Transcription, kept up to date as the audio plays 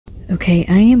Okay,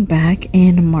 I am back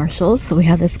in Marshals. So we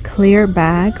have this clear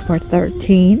bag for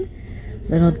 $13.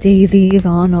 Little daisies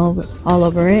all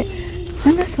over it.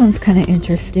 And this one's kind of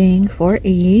interesting for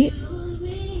 $8.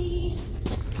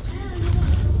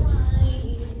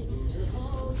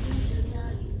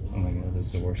 Oh my god, this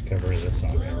is the worst cover of this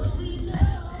song ever.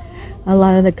 A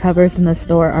lot of the covers in the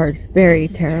store are very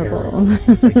terrible.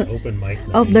 It's like open mic night.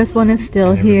 Oh, this one is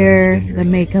still here. The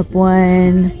makeup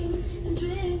one.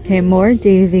 Okay, more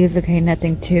daisies. Okay,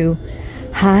 nothing too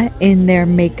hot in their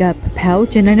makeup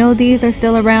pouch. And I know these are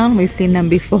still around. We've seen them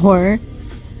before.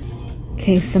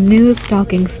 Okay, some new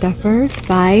stocking stuffers.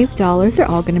 $5. They're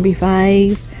all going to be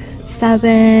 $5.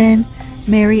 $7.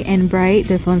 Merry and Bright.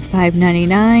 This one's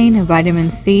 $5.99.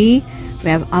 Vitamin C. We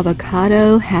have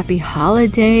avocado. Happy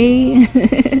holiday.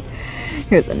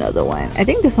 Here's another one. I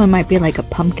think this one might be like a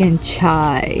pumpkin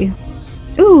chai.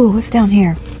 Ooh, what's down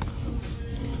here?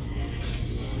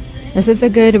 This is a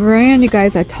good brand, you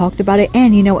guys. I talked about it.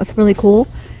 And you know what's really cool?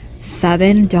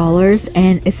 $7.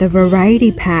 And it's a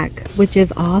variety pack, which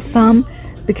is awesome.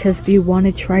 Because if you want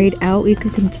to try it out, you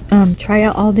can try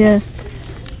out all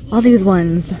these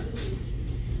ones.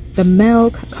 The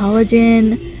milk,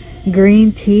 collagen,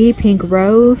 green tea, pink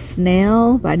rose,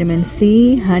 snail, vitamin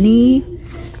C, honey.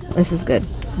 This is good.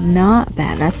 Not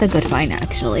bad. That's a good find,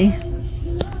 actually.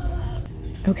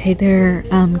 Okay, their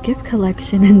gift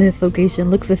collection in this location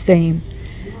looks the same.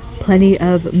 Plenty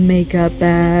of makeup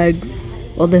bags.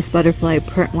 Well, this butterfly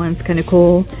print one's kind of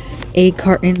cool. 8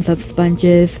 cartons of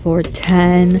sponges for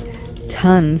 10.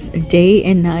 Tons. Day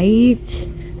and night.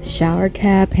 Shower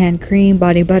cap, hand cream,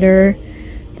 body butter.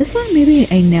 This one maybe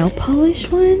a nail polish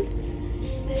one.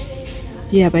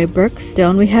 Yeah, by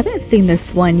Brookstone. We haven't seen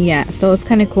this one yet, so it's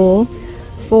kind of cool.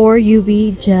 4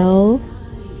 UV gel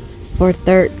for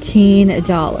 $13.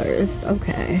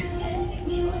 Okay.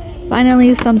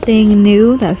 Finally, something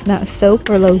new that's not soap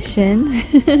or lotion.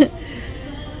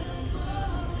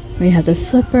 We have the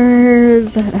slippers.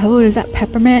 Oh, is that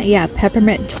peppermint? Yeah,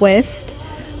 peppermint twist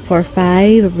for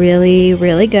 $5. Really,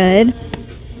 really good.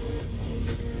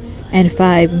 And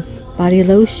 $5 body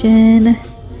lotion,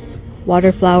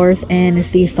 water flowers, and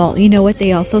sea salt. You know what?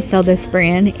 They also sell this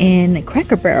brand in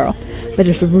Cracker Barrel, but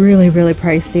it's really, really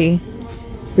pricey.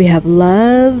 We have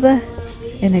Love,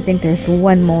 and I think there's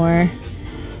one more.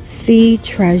 Sea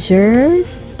Treasures.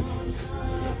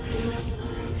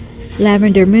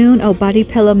 Lavender Moon. Oh, body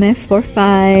pillow mist for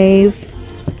 $5.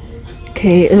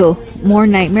 Okay, ew, more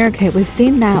Nightmare. Okay, we've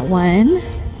seen that one.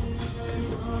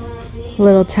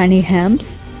 Little tiny hemps.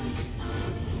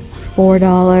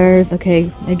 $4. Okay,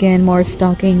 again, more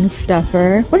stocking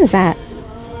stuffer. What is that?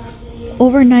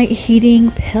 Overnight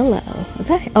heating pillow. Is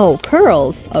that? Oh,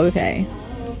 curls. Okay.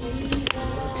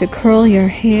 To curl your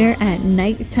hair at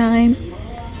nighttime.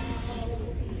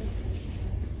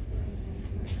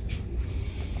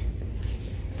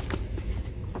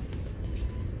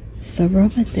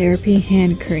 Aromatherapy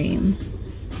hand cream.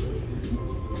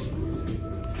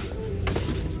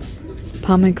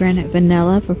 Pomegranate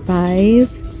vanilla for $5.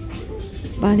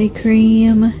 Body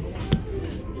cream.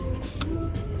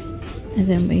 And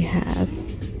then we have,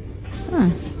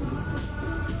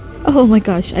 oh my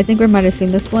gosh, I think we might have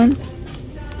seen this one.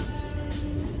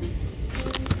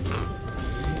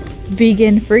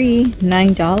 Vegan free,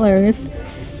 $9.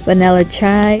 Vanilla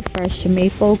chai, fresh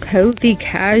maple, cozy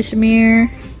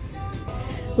cashmere.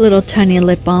 Little tiny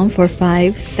lip balm for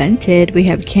 $5. Scented. We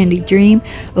have Candy Dream.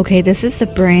 Okay, this is the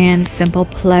brand Simple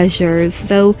Pleasures.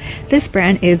 So this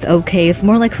brand is okay. It's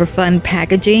more like for fun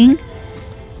packaging.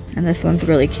 And this one's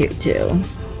really cute too.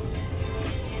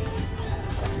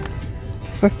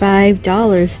 For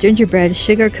 $5. Gingerbread,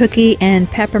 sugar cookie, and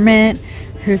peppermint.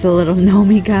 Here's a little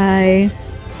Nomi guy.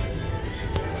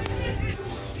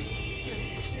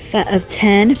 Set of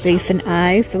 10 face and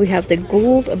eyes. So we have the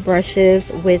gold brushes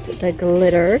with the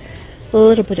glitter, a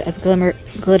little bit of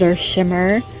glitter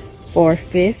shimmer for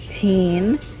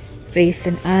 $15. Face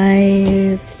and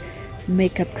eyes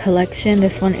makeup collection.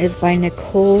 This one is by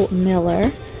Nicole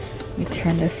Miller. Let me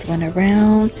turn this one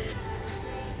around.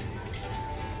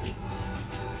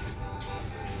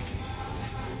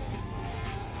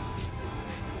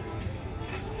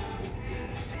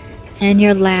 And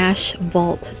your Lash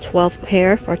Vault 12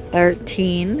 pair for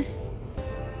 $13.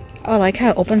 Oh, I like how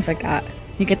it opens like that.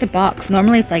 You get the box.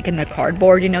 Normally it's like in the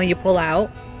cardboard, you know, you pull out.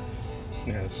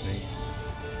 Yeah, that's neat.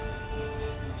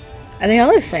 Are they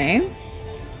all the same?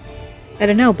 I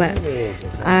don't know, but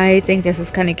I think this is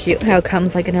kind of cute how it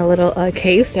comes like in a little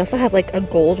case. They also have like a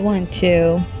gold one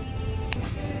too.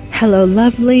 Hello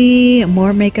Lovely,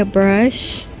 more makeup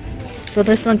brush. So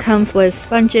this one comes with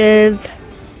sponges,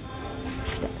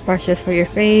 brushes for your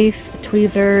face,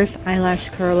 tweezers, eyelash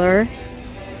curler.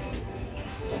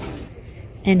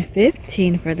 And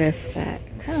 $15 for this set.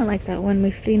 Kind of like that one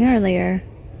we seen earlier.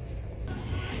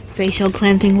 Facial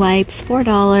cleansing wipes,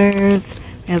 $4.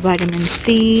 We have vitamin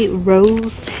C,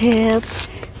 rose hip,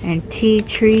 and tea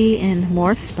tree, and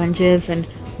more sponges and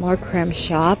more creme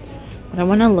shop. But I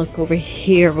want to look over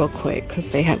here real quick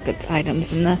because they have good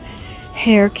items in the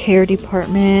hair care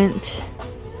department.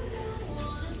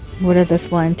 What is this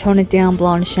one? Tone It Down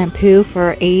Blonde Shampoo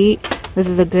for $8. This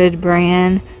is a good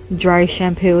brand. Dry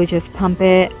shampoo, just pump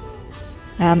it.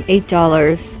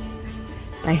 $8.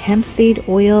 By hemp seed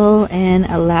oil and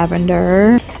a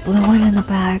lavender. This blue one in the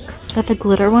back. Is that the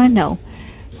glitter one? No.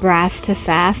 Brass to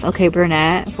Sass. Okay,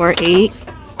 brunette for $8.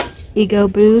 Ego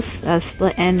Boost, a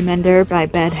split end mender by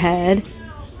Bedhead.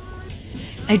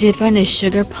 I did find a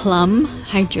sugar plum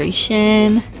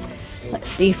hydration. Let's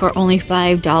see, for only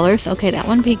 $5. Okay, that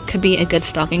one could be a good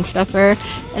stocking stuffer.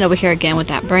 And over here again with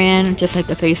that brand, just like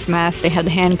the face mask, they have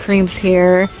the hand creams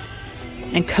here.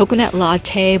 And coconut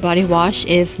latte body wash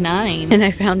is $9. And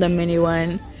I found the mini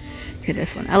one. Okay,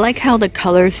 this one. I like how the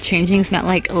color's changing. It's not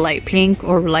like light pink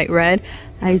or light red.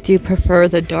 I do prefer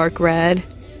the dark red.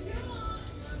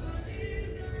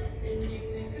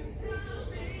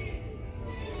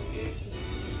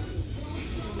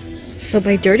 So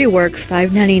by Dirty Works,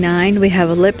 $5.99. We have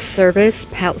a lip service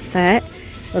pout set.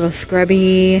 Little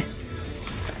scrubby.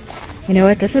 You know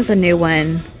what? This is a new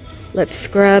one. Lip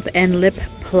scrub and lip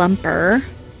plumper.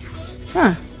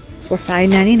 Huh. For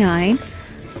 $5.99.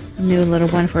 New little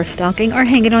one for stocking or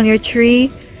hang it on your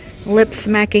tree. Lip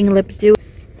smacking lip dew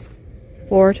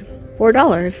for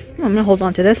 $4. I'm gonna hold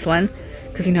on to this one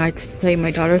because you know I tell you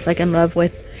my daughter's like in love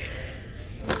with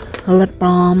a lip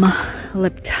balm.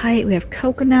 Lip tight. We have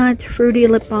coconut, fruity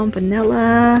lip balm,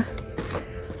 vanilla.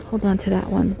 Hold on to that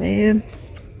one, babe.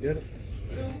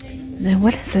 Then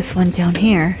what is this one down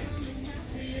here?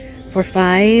 For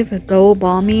 $5, Go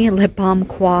Balmy Lip Balm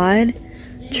Quad,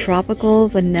 Tropical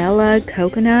Vanilla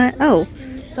Coconut. Oh,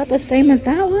 is that the same as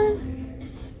that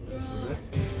one?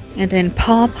 And then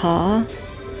Paw Paw,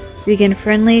 vegan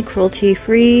friendly, cruelty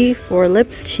free for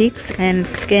lips, cheeks, and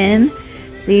skin.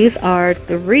 These are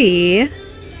 $3.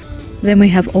 Then we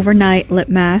have overnight lip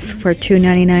mask for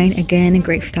 $2.99. Again, a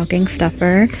great stocking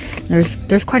stuffer.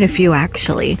 There's quite a few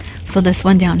actually. So this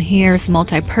one down here is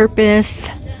multi-purpose.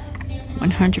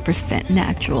 100%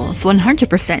 natural. So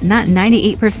 100%, not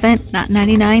 98%, not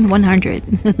 99, 100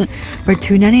 for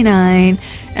 $2.99.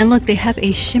 And look, they have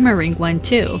a shimmering one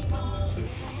too.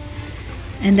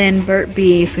 And then Burt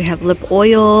Bees, we have lip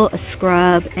oil, a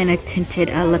scrub, and a tinted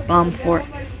lip balm for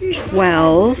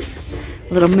 $12.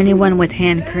 Little mini one with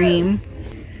hand cream.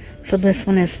 So this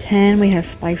one is $10. We have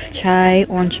spice chai,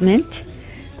 orange mint.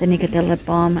 Then you get the lip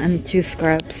balm and 2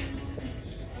 scrubs.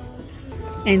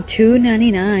 And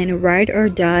 $2.99 Ride or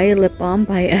Die lip balm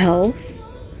by Elf.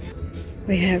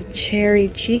 We have cherry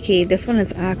cheeky. This one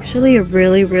is actually a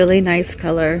really nice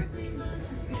color.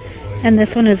 And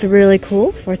this one is really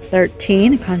cool for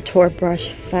 $13. Contour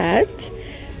brush set.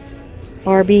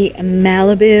 Barbie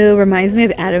Malibu, reminds me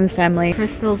of Addams Family.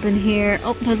 Crystals in here.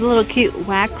 Oh, there's a little cute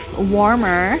wax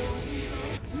warmer.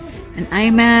 An eye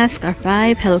mask are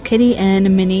 $5. Hello Kitty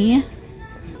and Minnie.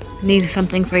 Need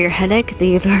something for your headache?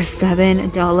 These are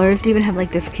 $7. They even have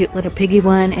like this cute little piggy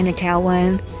one and a cow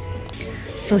one.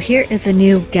 So here is a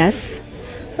new Guess.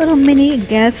 Little mini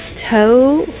Guess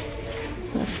tote.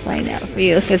 Let's find out for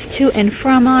you. It says to and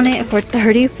from on it for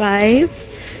 $35.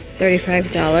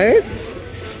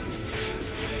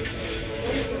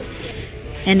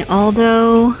 And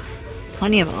Aldo,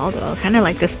 plenty of Aldo. Kind of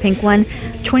like this pink one.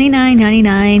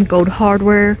 $29.99. Gold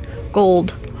hardware.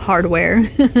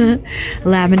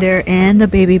 Lavender and the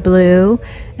baby blue.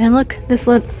 And look, this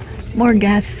little more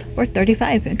Guess for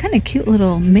 $35. Kind of cute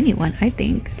little mini one, I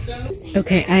think.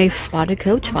 Okay, I've spotted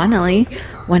Coach finally.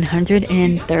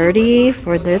 $130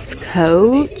 for this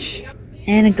Coach.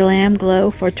 And a Glam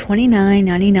Glow for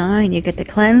 $29.99. You get the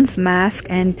cleanse, mask,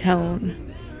 and tone.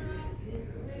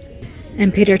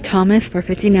 And Peter Thomas for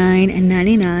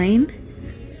 $59.99.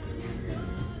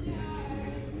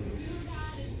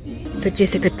 The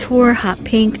Jessica Tour hot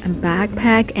pink and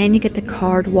backpack, and you get the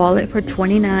card wallet for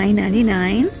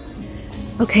 $29.99.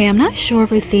 Okay, I'm not sure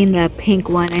if we've seen the pink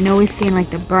one. I know we've seen like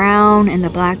the brown and the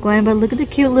black one, but look at the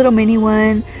cute little mini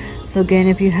one. So again,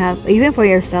 if you have, even for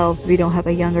yourself, if you don't have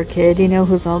a younger kid, you know,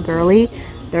 who's all girly,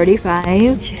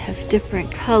 $35. She has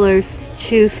different colors to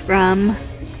choose from.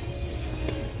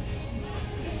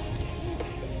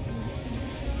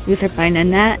 These are by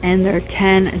Nanette and they're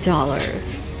 $10.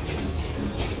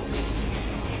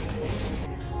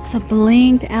 It's a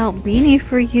blinged out beanie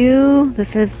for you.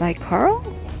 This is by Carl.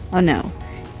 Oh no,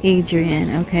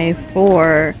 Adrian. Okay,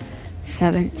 for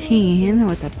 17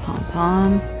 with a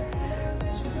pom-pom.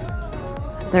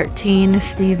 13,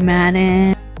 Steve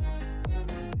Madden.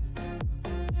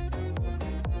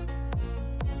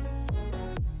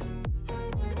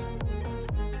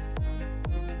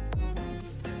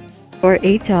 For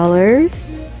 $8.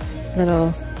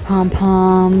 Little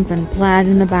pom-poms and plaid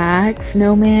in the back,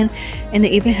 snowman, and they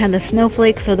even had the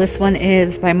snowflake. So this one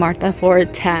is by Martha for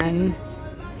 10.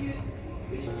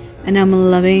 And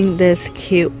I'm loving this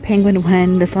cute penguin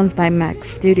one. This one's by Max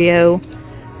Studio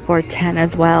for 10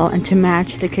 as well. And to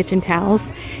match the kitchen towels,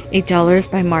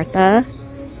 $8 by Martha.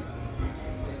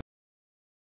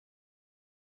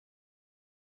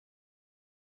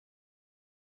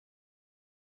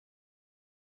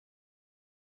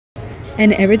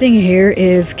 And everything here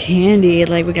is candy.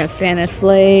 Like we got Santa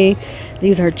sleigh.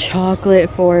 These are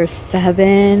chocolate for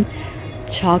 7.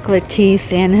 Chocolate tea,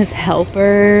 Santa's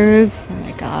helpers. Oh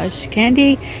my gosh.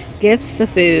 Candy, gifts, the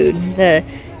food. The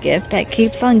gift that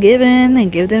keeps on giving,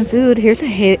 and give them food. Here's a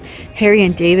Harry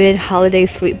and David holiday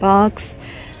sweet box.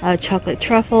 Chocolate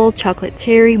truffle, chocolate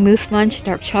cherry, mousse munch,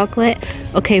 dark chocolate.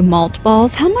 Okay, malt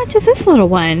balls. How much is this little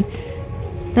one?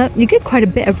 You get quite a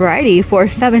bit of variety for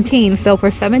 17. So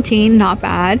for 17, not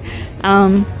bad.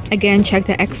 Again, check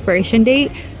the expiration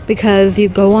date, because you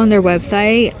go on their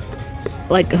website,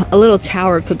 like a little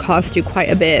tower could cost you quite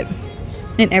a bit.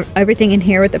 And everything in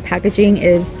here with the packaging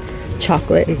is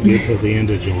chocolate. It's good till the end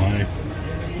of July.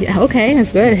 Yeah, okay,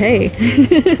 that's good. Hey.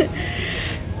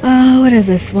 Oh, what is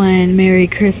this one? Merry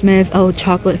Christmas. Oh,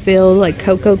 chocolate filled, like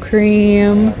cocoa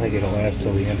cream. I think it'll last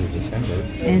till the end of December.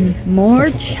 And more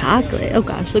chocolate. Oh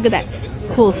gosh, look at that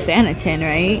cool Santa tin,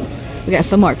 right? We got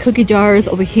some more cookie jars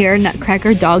over here.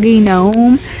 Nutcracker, doggy,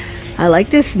 gnome. I like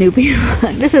this Snoopy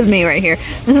one. This is me right here.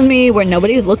 This is me where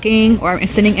nobody's looking, or I'm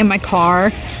sitting in my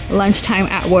car, lunchtime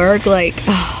at work. Like,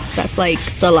 oh, that's like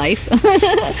the life.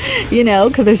 You know,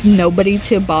 because there's nobody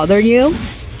to bother you.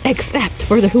 Except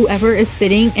for whoever is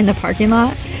sitting in the parking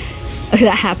lot. Okay,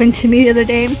 that happened to me the other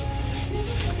day.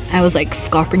 I was like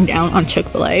scarfing down on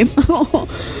Chick-fil-A.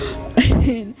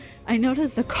 And I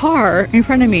noticed a car in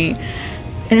front of me.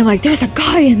 And I'm like, there's a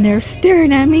guy in there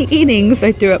staring at me eating. So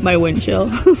I threw up my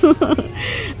windshield.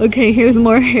 Okay, here's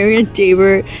more Harry and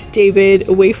David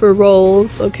wafer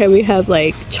rolls. Okay, we have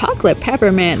like chocolate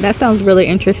peppermint. That sounds really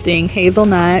interesting.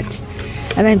 Hazelnut.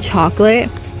 And then chocolate.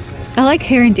 I like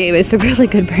Harry and David. It's a really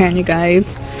good brand, you guys.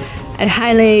 I'd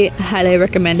highly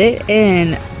recommend it,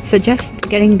 and suggest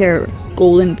getting their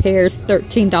golden pears.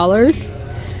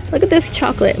 $13. Look at this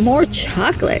chocolate. More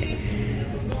chocolate.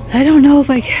 I don't know if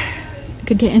I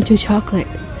could get into chocolate.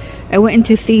 I went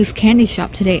into C's candy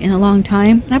shop today in a long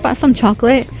time, and I bought some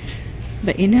chocolate.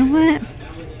 But you know what?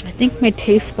 I think my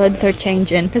taste buds are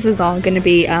changing. This is all going to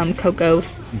be Cocoa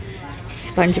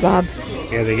SpongeBob.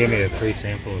 Yeah, they gave me a free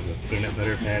sample of the peanut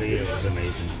butter patty. It was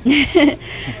amazing.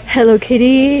 Hello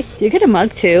Kitty. Do you get a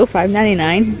mug too?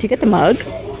 $5.99. Do you get the mug?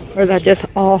 Or is that just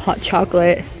all hot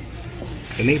chocolate?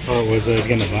 The neat part was I was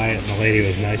going to buy it, and the lady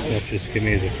was nice enough just to give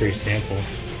me as a free sample.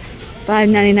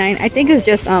 $5.99. I think it's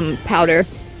just powder.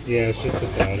 Yeah, it's just a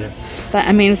powder. But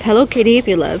I mean, it's Hello Kitty if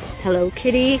you love Hello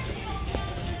Kitty.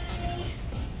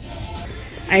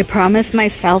 I promised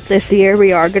myself this year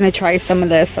we are going to try some of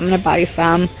this. I'm going to buy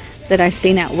some that I've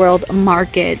seen at World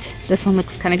Market. This one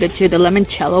looks kind of good too. The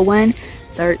limoncello one,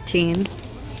 13.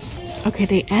 Okay,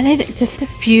 they added just a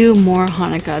few more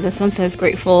Hanukkah. This one says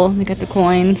grateful. They got the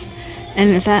coins.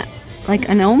 And is that like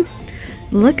a gnome?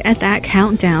 Look at that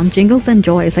countdown. Jingles and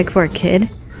joys, like for a kid.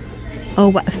 Oh,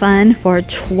 what fun, for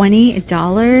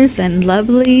 $20. And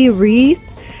lovely wreath.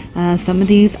 Some of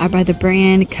these are by the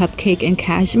brand Cupcake and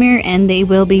Cashmere, and they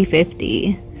will be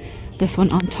 $50. This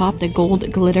one on top, the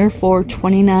gold glitter, for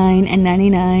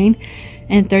 $29.99,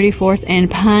 and 34th and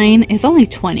pine is only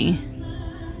 $20.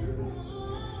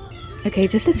 Okay,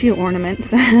 just a few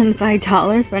ornaments. And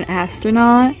 $5 for an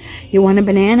astronaut. You want a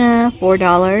banana,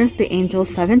 $4. The angels,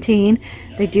 $17.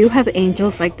 They do have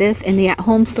angels like this in the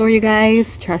at-home store, you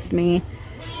guys. Trust me.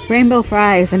 Rainbow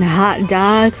fries and a hot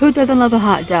dog. Who doesn't love a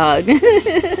hot dog?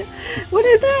 What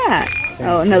is that?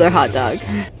 Oh, another hot dog.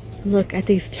 Look at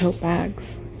these tote bags.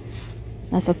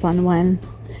 That's a fun one.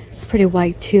 It's pretty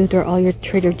white too. They're all your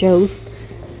Trader Joe's.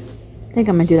 I think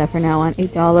I'm gonna do that for now on.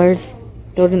 $8.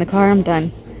 Throw it in the car. I'm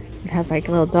done. It has like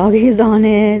little doggies on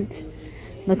it.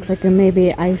 Looks like they're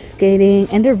maybe ice skating.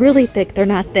 And they're really thick. They're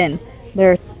not thin.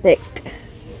 They're thick.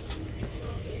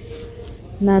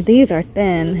 Now these are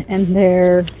thin, and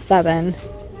they're $7.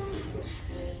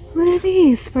 What are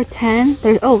these for 10?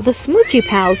 They're, oh, the Smoochie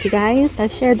Pals, you guys.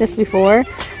 I've shared this before.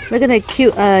 Look at that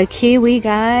cute kiwi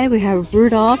guy. We have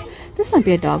Rudolph. This might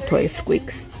be a dog toy,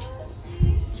 Squeaks.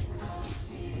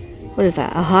 What is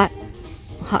that? A hot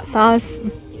sauce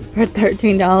for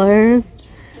 $13.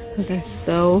 They're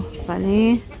so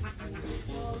funny.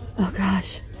 Oh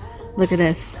gosh, look at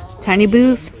this. Tiny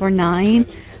Boos for $9.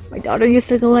 My daughter used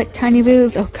to collect Tiny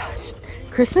Boos. Oh gosh,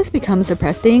 Christmas becomes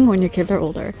depressing when your kids are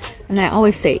older, and I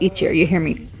always say each year, you hear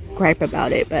me gripe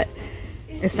about it, but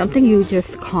it's something you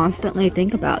just constantly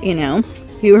think about, you know?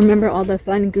 You remember all the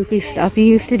fun, goofy stuff you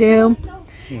used to do,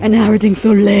 and now everything's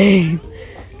so lame.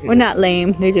 Well, not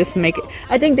lame, they just make it.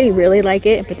 I think they really like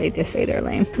it, but they just say they're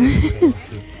lame.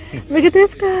 Look at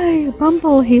this guy,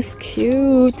 Bumble. He's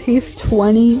cute. He's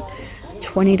 $20.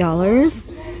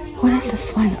 What is this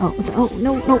one? Oh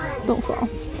no, don't fall.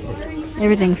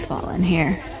 Everything's falling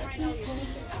here.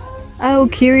 Oh,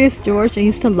 Curious George. I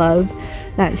used to love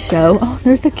that show. Oh,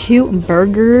 there's a cute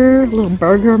burger, little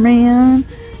burger man.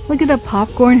 Look at the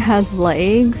popcorn has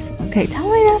legs. Okay,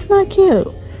 tell me that's not cute.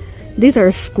 These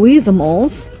are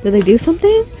Squeezamals. Did they do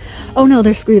something? Oh no,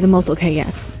 they're Squeezamals. Okay,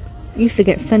 yes. I used to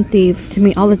get sent these to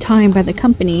me all the time by the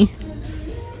company,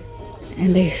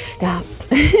 and they stopped.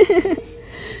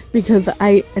 Because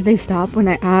they stopped when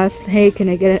I asked, hey, can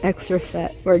I get an extra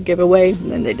set for a giveaway? And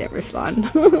then they didn't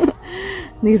respond.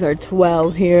 These are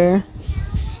 12 here.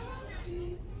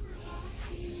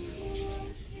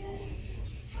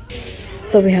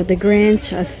 So we have the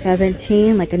Grinch, a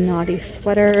 17, like a naughty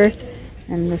sweater,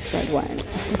 and this red one.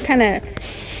 It's kind of,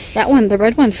 that one, the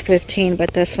red one's 15,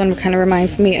 but this one kind of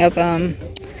reminds me of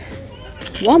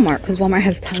Walmart, because Walmart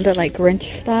has tons of like Grinch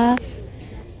stuff.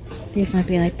 These might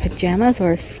be like pajamas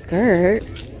or a skirt.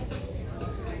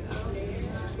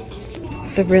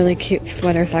 It's a really cute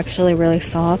sweater. It's actually really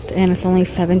soft, and it's only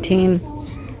 17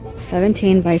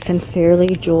 by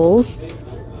Sincerely Jules.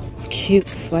 Cute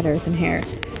sweaters in here.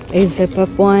 A zip up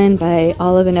one by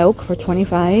Olive and Oak for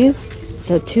 25.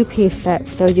 So 2-piece set,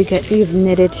 so you get these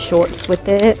knitted shorts with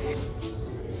it.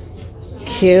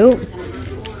 Cute.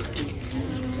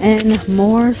 And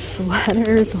more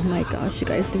sweaters. Oh my gosh, you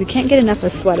guys, we can't get enough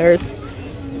of sweaters.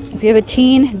 If you have a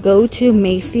teen, go to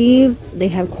Macy's. They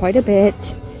have quite a bit,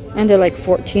 and they're like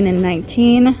 14 and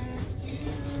 19.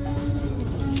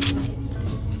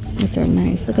 These are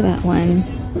nice. Look at that one.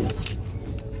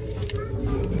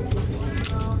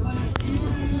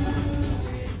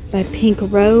 By Pink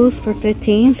Rose for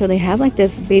 15. So they have like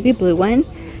this baby blue one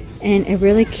and a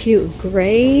really cute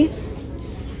gray.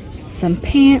 Some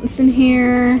pants in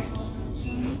here.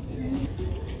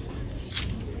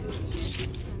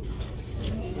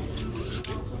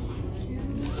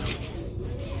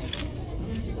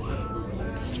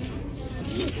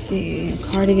 Let's see,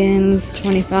 cardigans,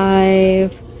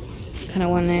 25. Kind of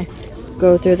want to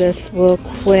go through this real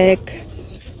quick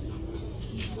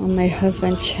while my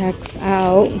husband checks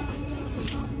out.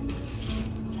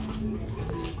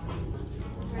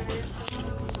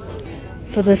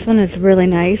 So this one is really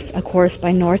nice, of course,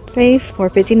 by North Face for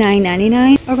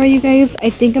 $59.99. Alright, you guys, I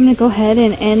think I'm going to go ahead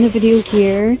and end the video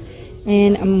here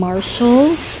in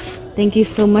Marshals. Thank you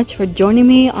so much for joining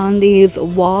me on these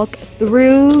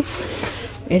walkthroughs.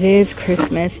 It is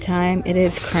Christmas time. It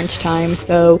is crunch time.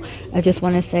 So I just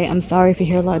want to say I'm sorry if you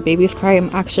hear a lot of babies cry.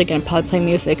 I'm actually going to probably play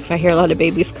music if I hear a lot of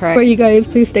babies cry. Alright, you guys,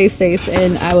 please stay safe,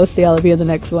 and I will see all of you in the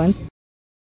next one.